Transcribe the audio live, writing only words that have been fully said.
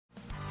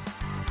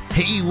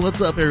Hey, what's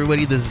up,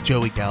 everybody? This is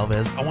Joey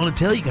Galvez. I want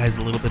to tell you guys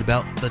a little bit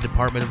about the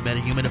Department of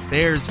Meta-Human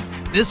Affairs.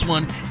 This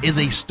one is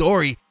a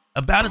story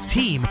about a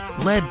team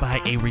led by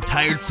a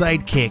retired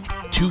sidekick,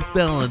 2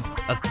 felons,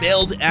 a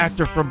failed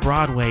actor from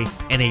Broadway,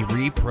 and a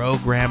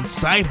reprogrammed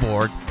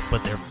cyborg.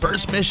 But their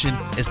first mission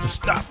is to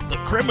stop the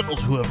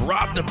criminals who have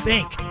robbed a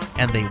bank,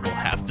 and they will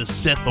have to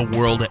set the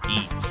world at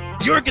ease.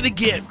 You're going to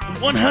get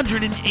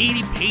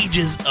 180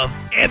 pages of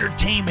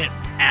entertainment,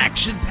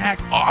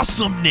 action-packed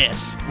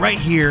awesomeness right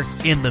here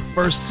in the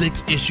first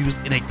 6 issues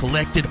in a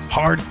collected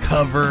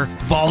hardcover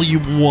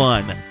volume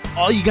 1.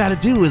 All you got to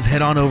do is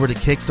head on over to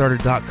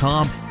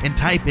Kickstarter.com and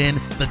type in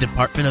the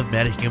Department of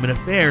Meta-Human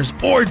Affairs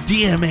or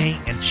DMA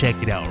and check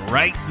it out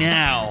right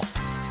now.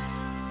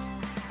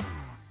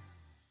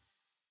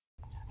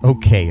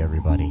 Okay,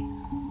 everybody.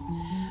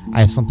 I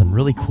have something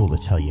really cool to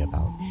tell you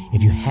about.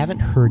 If you haven't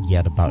heard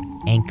yet about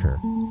Anchor,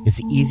 it's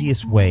the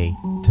easiest way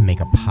to make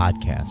a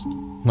podcast.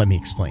 Let me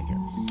explain here.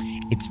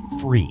 It's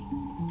free.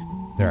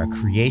 There are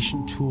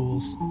creation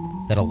tools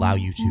that allow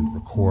you to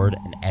record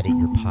and edit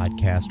your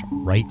podcast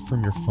right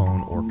from your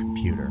phone or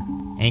computer.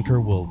 Anchor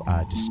will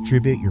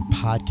distribute your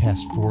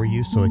podcast for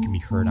you so it can be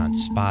heard on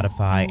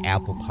Spotify,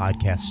 Apple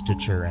Podcasts,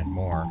 Stitcher, and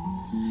more.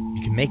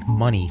 You can make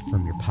money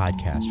from your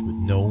podcast with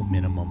no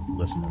minimum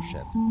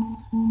listenership.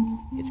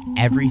 It's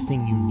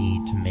everything you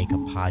need to make a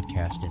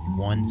podcast in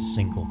one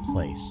single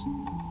place.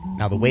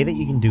 Now, the way that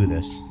you can do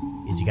this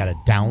is you got to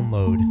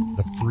download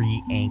the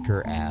free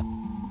Anchor app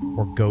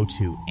or go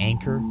to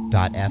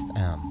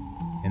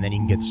anchor.fm, and then you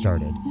can get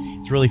started.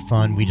 It's really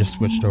fun. We just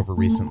switched over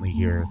recently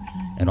here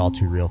at All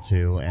Too Real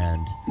 2,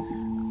 and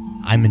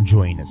I'm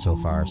enjoying it so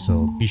far.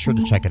 So be sure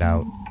to check it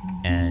out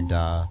and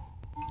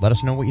let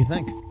us know what you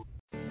think.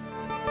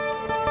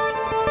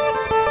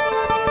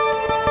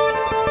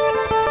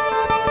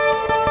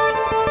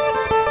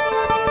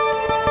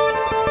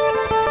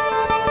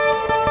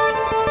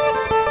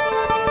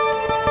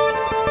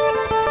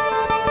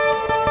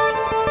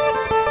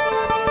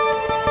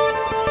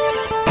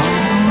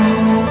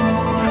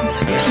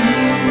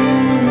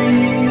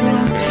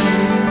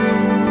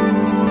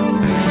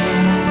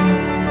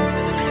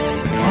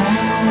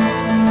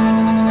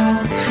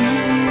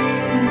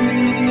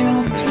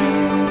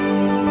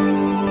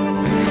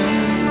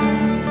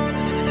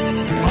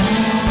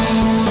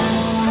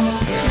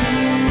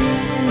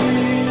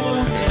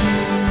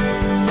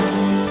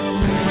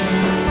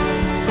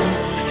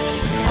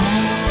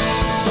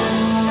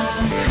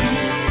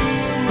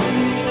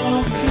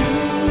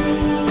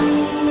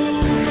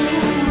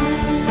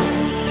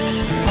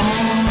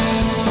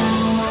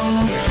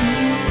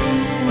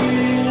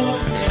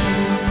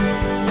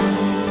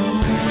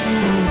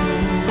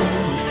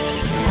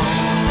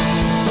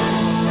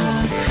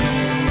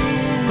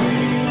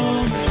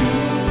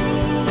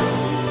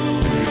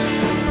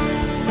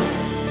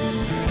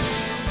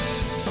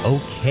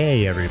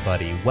 Okay,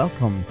 everybody,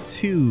 welcome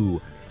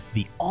to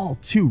the All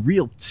Too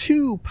Real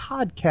 2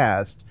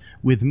 podcast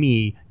with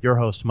me, your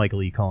host,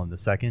 Michael E. Cullen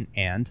II,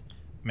 and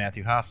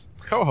Matthew Haas,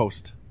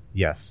 co-host.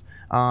 Yes.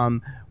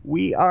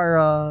 We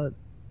are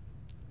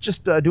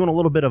just doing a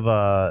little bit of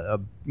a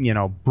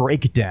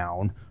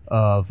breakdown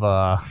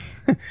of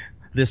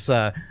this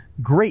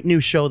great new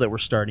show that we're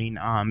starting.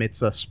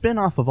 It's a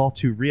spin-off of All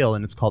Too Real,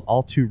 and it's called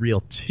All Too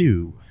Real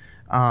 2.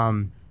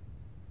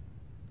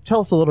 Tell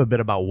us a little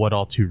bit about what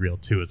All Too Real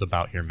 2 is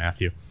about here,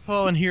 Matthew.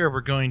 Well, and here we're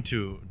going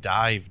to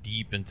dive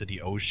deep into the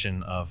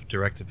ocean of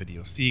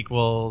direct-to-video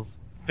sequels,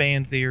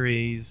 fan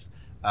theories,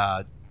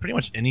 pretty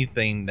much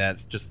anything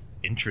that's just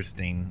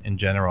interesting in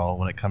general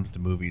when it comes to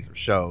movies or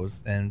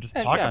shows, and just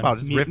talk about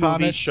it, just riff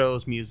on it.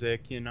 Shows,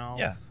 music,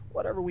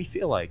 whatever we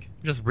feel like.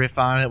 Just riff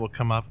on it. We'll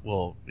come up.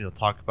 We'll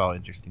talk about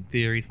interesting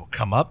theories. We'll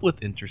come up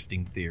with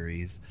interesting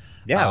theories.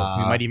 Yeah,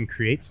 we might even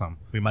create some.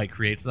 We might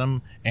create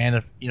some, and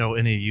if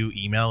any of you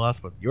email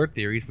us with your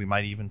theories, we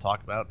might even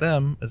talk about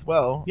them as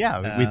well.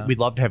 Yeah, we'd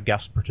love to have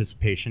guest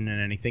participation in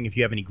anything. If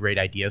you have any great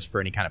ideas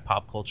for any kind of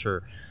pop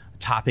culture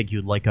topic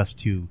you'd like us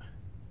to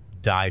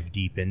dive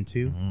deep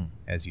into,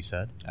 as you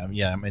said.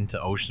 I'm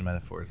into ocean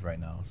metaphors right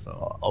now.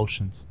 So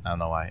oceans. I don't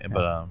know why,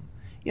 but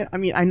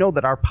I know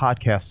that our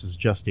podcast is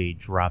just a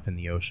drop in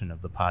the ocean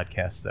of the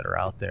podcasts that are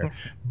out there,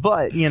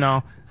 but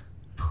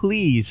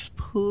please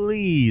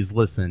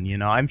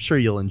listen. I'm sure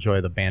you'll enjoy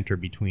the banter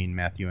between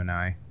Matthew and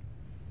I.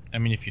 I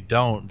mean, if you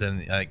don't,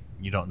 then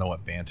you don't know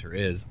what banter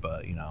is.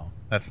 But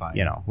that's fine.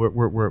 We're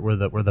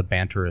the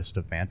banterist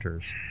of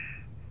banters.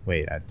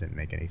 Wait, that didn't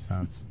make any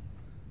sense.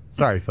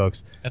 Sorry,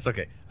 folks. That's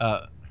okay.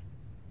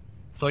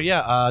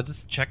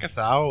 Just check us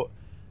out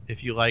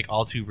if you like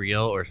All Too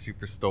Real or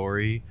Super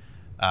Story.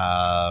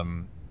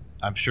 I'm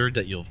sure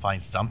that you'll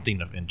find something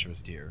of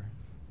interest here.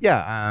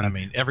 Yeah,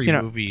 every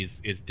movie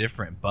is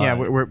different, but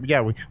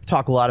we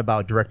talk a lot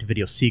about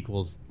direct-to-video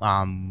sequels,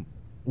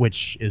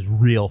 which is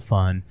real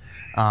fun.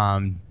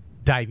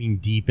 Diving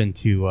deep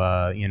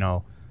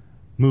into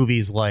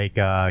movies like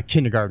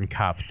Kindergarten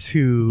Cop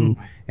 2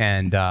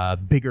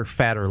 and Bigger,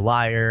 Fatter,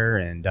 Liar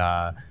and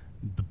the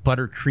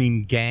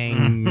Buttercream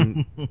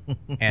Gang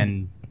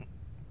and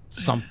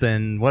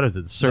something. What is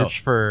it?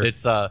 Search for.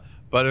 It's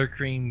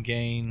Buttercream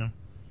Gain.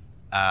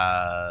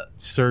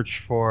 Search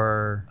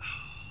for.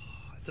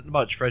 Something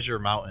about Treasure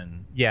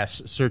Mountain.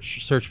 Yes,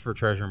 search for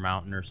Treasure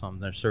Mountain or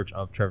something. Or search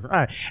of Treasure. All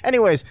right.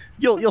 Anyways,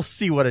 you'll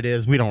see what it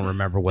is. We don't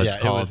remember what it's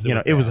called.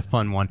 It was a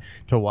fun one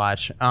to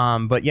watch.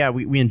 But yeah,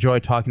 we enjoy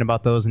talking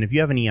about those. And if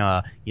you have any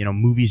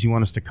movies you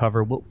want us to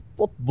cover,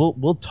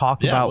 we'll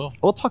talk about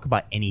we'll talk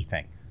about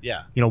anything.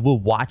 Yeah. We'll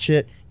watch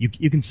it. You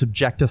can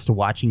subject us to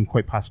watching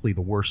quite possibly the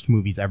worst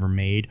movies ever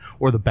made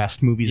or the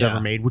best movies ever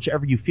made,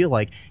 whichever you feel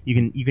like.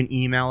 You can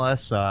email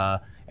us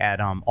at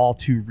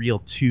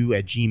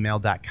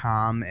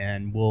all2real2@gmail.com,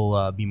 and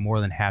we'll be more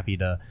than happy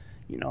to,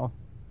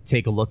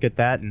 take a look at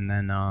that and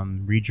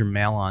then read your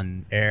mail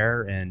on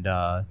air and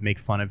make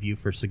fun of you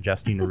for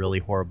suggesting a really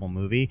horrible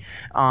movie.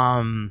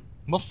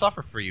 We'll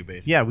suffer for you,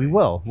 basically. Yeah, we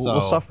will.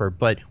 We'll suffer,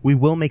 but we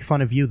will make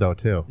fun of you, though,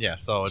 too. Yeah,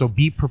 so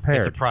be prepared.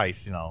 It's a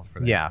price, for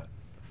that. Yeah.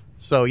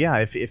 So, yeah,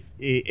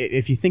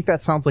 if you think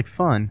that sounds like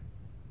fun,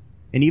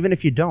 and even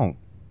if you don't,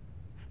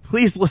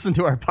 please listen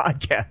to our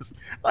podcast.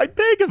 I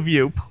beg of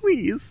you,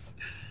 please.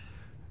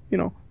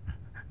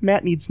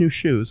 Matt needs new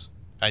shoes.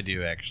 I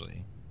do,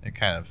 actually. It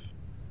kind of,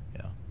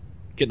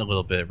 getting a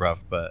little bit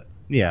rough, but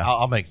yeah,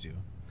 I'll make do.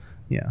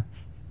 Yeah.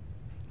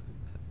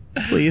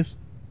 Please.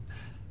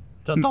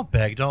 Don't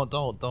beg. Don't.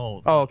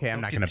 Oh, okay.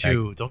 I'm not going to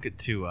beg. Don't get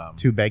too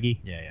too beggy.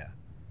 Yeah.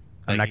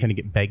 I'm not going to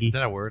get beggy. Is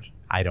that a word?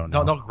 I don't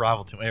know. Don't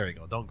grovel too. There we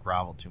go. Don't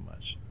grovel too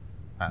much.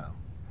 I don't know.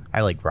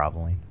 I like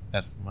groveling.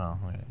 That's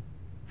okay.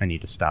 I need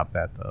to stop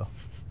that though.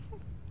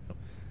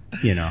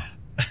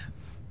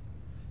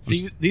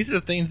 See, these are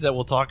the things that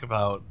we'll talk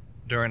about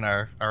during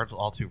our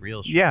All Too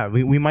Real show. Yeah,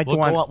 we might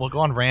go on. We'll go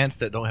on rants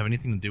that don't have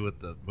anything to do with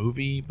the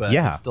movie, but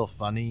it's still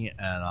funny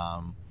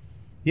and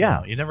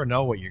you never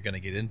know what you're going to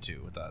get into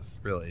with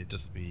us. Really,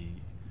 just be.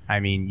 I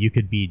mean, you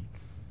could be,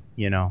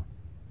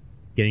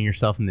 getting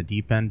yourself in the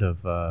deep end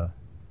of. I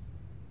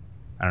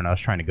don't know. I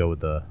was trying to go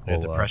with the whole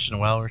depression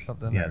well or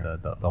something. Yeah, or?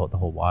 the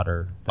whole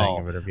water thing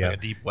or whatever. Yeah, like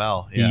a deep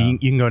well. Yeah, you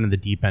can go into the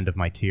deep end of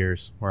my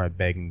tears where I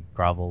beg and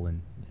grovel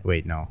and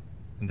wait. No,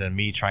 and then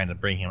me trying to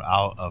bring him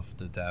out of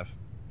the depth.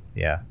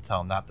 Yeah,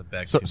 tell him not to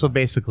beg. So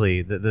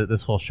basically,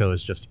 this whole show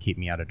is just to keep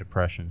me out of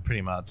depression.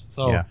 Pretty much.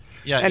 So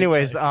yeah.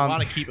 Anyways, if you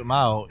want to keep him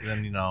out,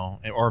 then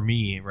or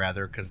me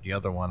rather, because the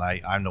other one,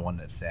 I'm the one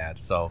that's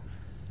sad. So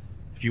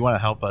if you want to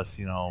help us,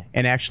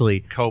 and actually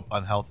cope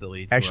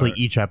unhealthily. Actually,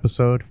 each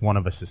episode, one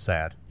of us is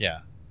sad. Yeah,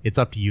 it's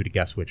up to you to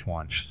guess which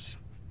one.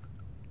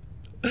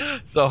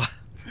 So,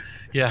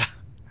 yeah,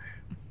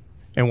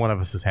 and one of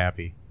us is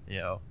happy.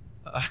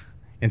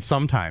 And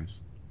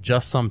sometimes,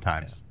 just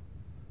sometimes.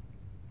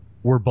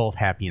 We're both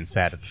happy and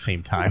sad at the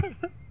same time.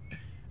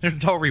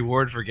 There's no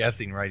reward for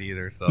guessing right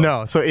either. So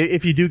no. So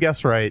if you do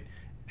guess right,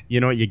 you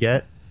know what you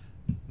get?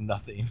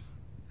 Nothing.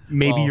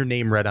 Maybe your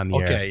name read on the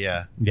air. Okay,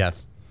 yeah.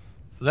 Yes.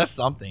 So that's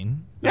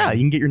something. Yeah,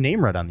 you can get your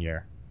name read on the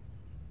air.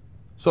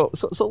 So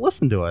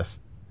listen to us.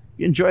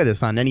 You enjoy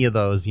this on any of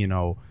those,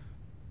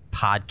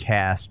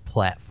 podcast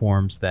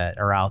platforms that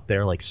are out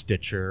there like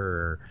Stitcher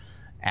or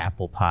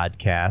Apple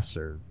Podcasts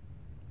or,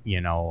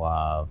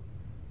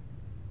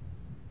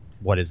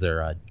 what is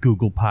there?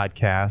 Google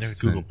Podcasts.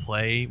 There's Google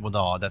Play. Well,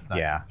 no, that's not.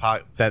 Yeah,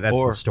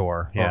 that's the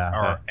store. Yeah,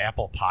 or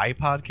Apple Pie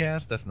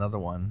Podcast. That's another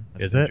one.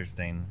 That's is it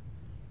interesting?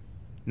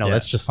 No,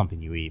 that's just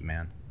something you eat,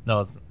 man.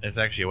 No, it's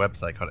actually a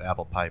website called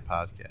Apple Pie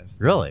Podcast.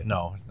 Really?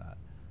 No, it's not.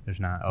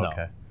 There's not.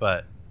 Okay, no,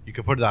 but you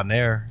can put it on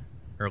there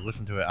or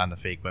listen to it on the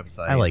fake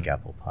website. I like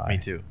Apple Pie. Me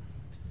too.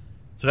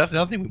 So that's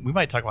another thing. We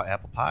might talk about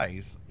apple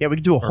pies. Yeah, we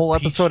could do a whole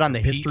episode on the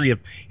history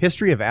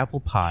of apple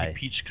pie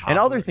peach and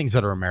other things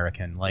that are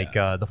American, like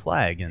the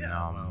flag and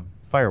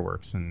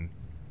fireworks and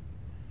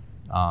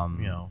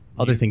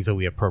other things that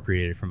we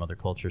appropriated from other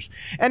cultures.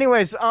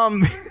 Anyways,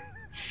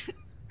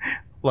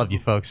 love you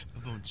folks.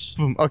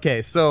 Boom.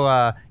 Okay,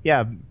 so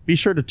be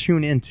sure to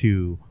tune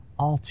into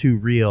All Too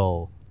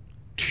Real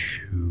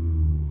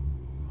 2.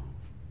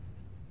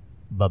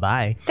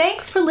 Bye-bye.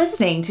 Thanks for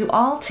listening to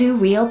All Too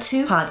Real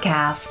 2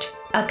 podcast,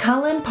 a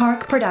Cullen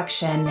Park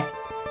production.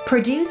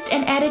 Produced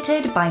and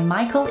edited by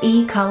Michael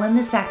E. Cullen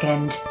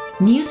II.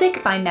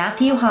 Music by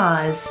Matthew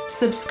Haas.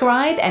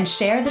 Subscribe and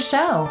share the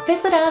show.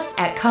 Visit us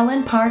at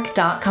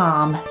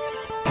cullenpark.com.